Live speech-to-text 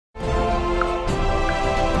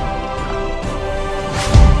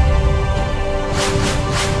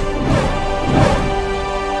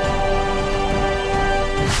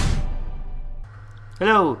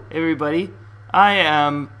Hello everybody, I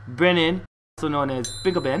am Brennan, also known as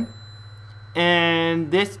Biggle Ben,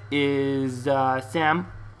 and this is Sam.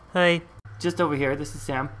 Hey. Just over here, this is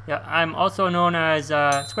Sam. Yeah, I'm also known as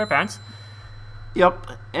SquarePants.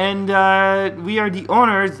 Yep, and we are the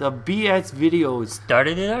owners of BS Videos.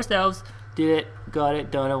 Started it ourselves. Did it, got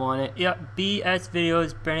it, done it, want it. Yeah, BS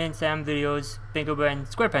Videos, Brennan Sam Videos, Bingo Ben,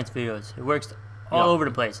 SquarePants Videos. It works all over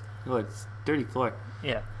the place. Oh, it's dirty floor.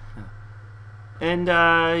 Yeah. And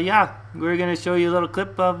yeah, we're gonna show you a little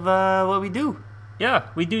clip of what we do. Yeah,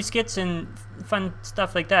 we do skits and fun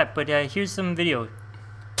stuff like that, but here's some video.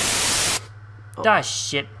 Oh. Ah,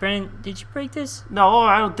 shit. Brennan, did you break this? No,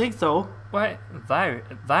 I don't think so. What?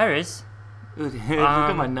 Virus? Look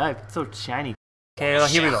at my knife, it's so shiny. Okay, well,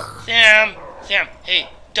 here we go. Sam! Sam! Hey,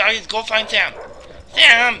 doggies, go find Sam!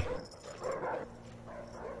 Sam!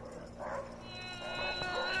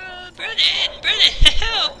 Brennan!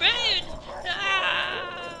 Help! Brennan! Ah!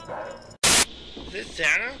 Is this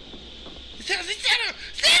Santa? It's Santa!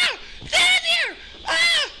 Santa! Santa's here! Ah!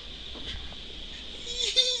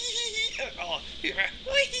 Oh, here.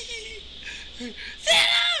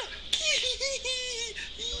 Santa!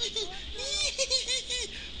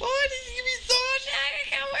 Oh, this is gonna be so much. I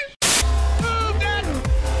can't wait. Move that!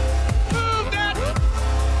 Move that!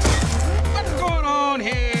 What's going on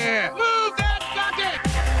here? Move that! Stop it!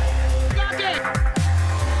 Stop it!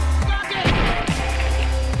 Stop it!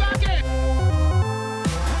 Stop it!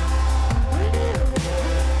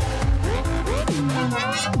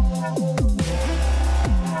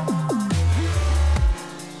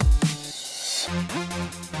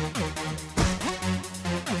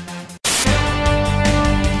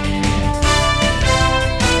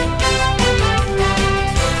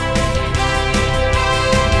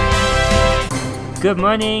 Good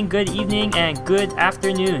morning, good evening, and good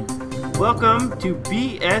afternoon. Welcome to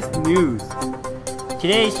BS News.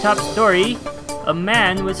 Today's top story, a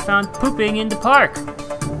man was found pooping in the park.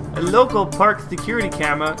 A local park security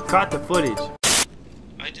camera caught the footage.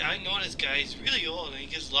 I know this guy. He's really old and he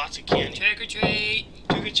gives lots of candy. Trick or treat!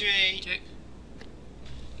 Trick or treat!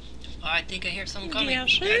 Oh, I think I hear someone coming.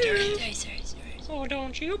 Yes, sir. Sorry. Oh,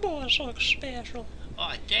 don't you boys look special?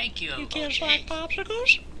 Oh, thank you. You kids like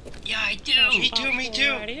popsicles? Yeah, I do. Some Me too.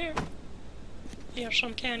 popsicles right here. Here's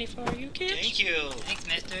some candy for you kids. Thank you. Thanks,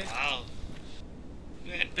 mister. Wow.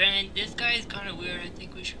 Brennan, this guy is kind of weird. I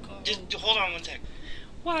think we should call him. Just hold on one sec.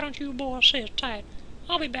 Why don't you boys sit tight?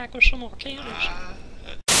 I'll be back with some more candies.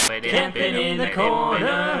 Camping in the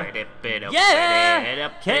corner. Yeah!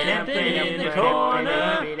 Camping in the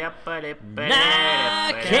corner.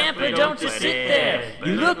 Nah, camper, don't you sit there.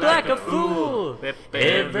 You look like a fool.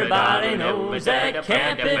 Everybody knows that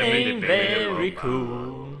camping ain't very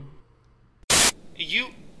cool. You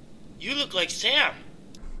look like Sam.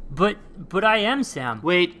 But I am Sam.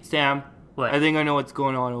 Wait, Sam. What? I think I know what's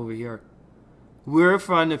going on over here. We're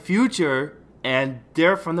from the future, and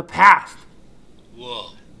they're from the past.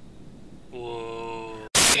 Whoa.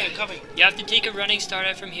 Okay, I'm coming. You have to take a running start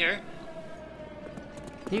out from here.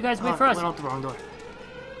 You guys wait for us. Went out the wrong door.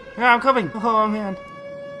 Yeah, I'm coming. Oh, man.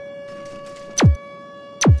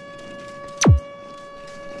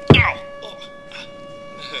 Ow! Oh.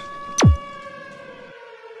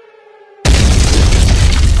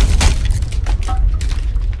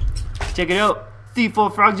 Check it out.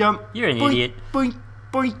 C4 frog jump. You're an Boink, idiot. Boink,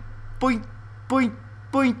 boink, boink, boink,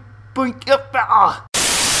 boink, boink. Yep. Ah.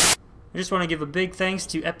 I just want to give a big thanks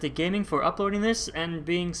to EpTic Gaming for uploading this and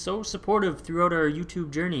being so supportive throughout our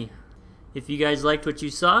YouTube journey. If you guys liked what you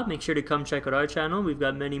saw, make sure to come check out our channel. We've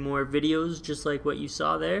got many more videos just like what you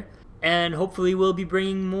saw there. And hopefully we'll be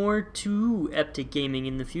bringing more to EpTic Gaming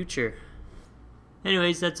in the future.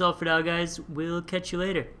 Anyways, that's all for now, guys. We'll catch you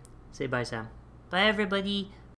later. Say bye, Sam. Bye, everybody.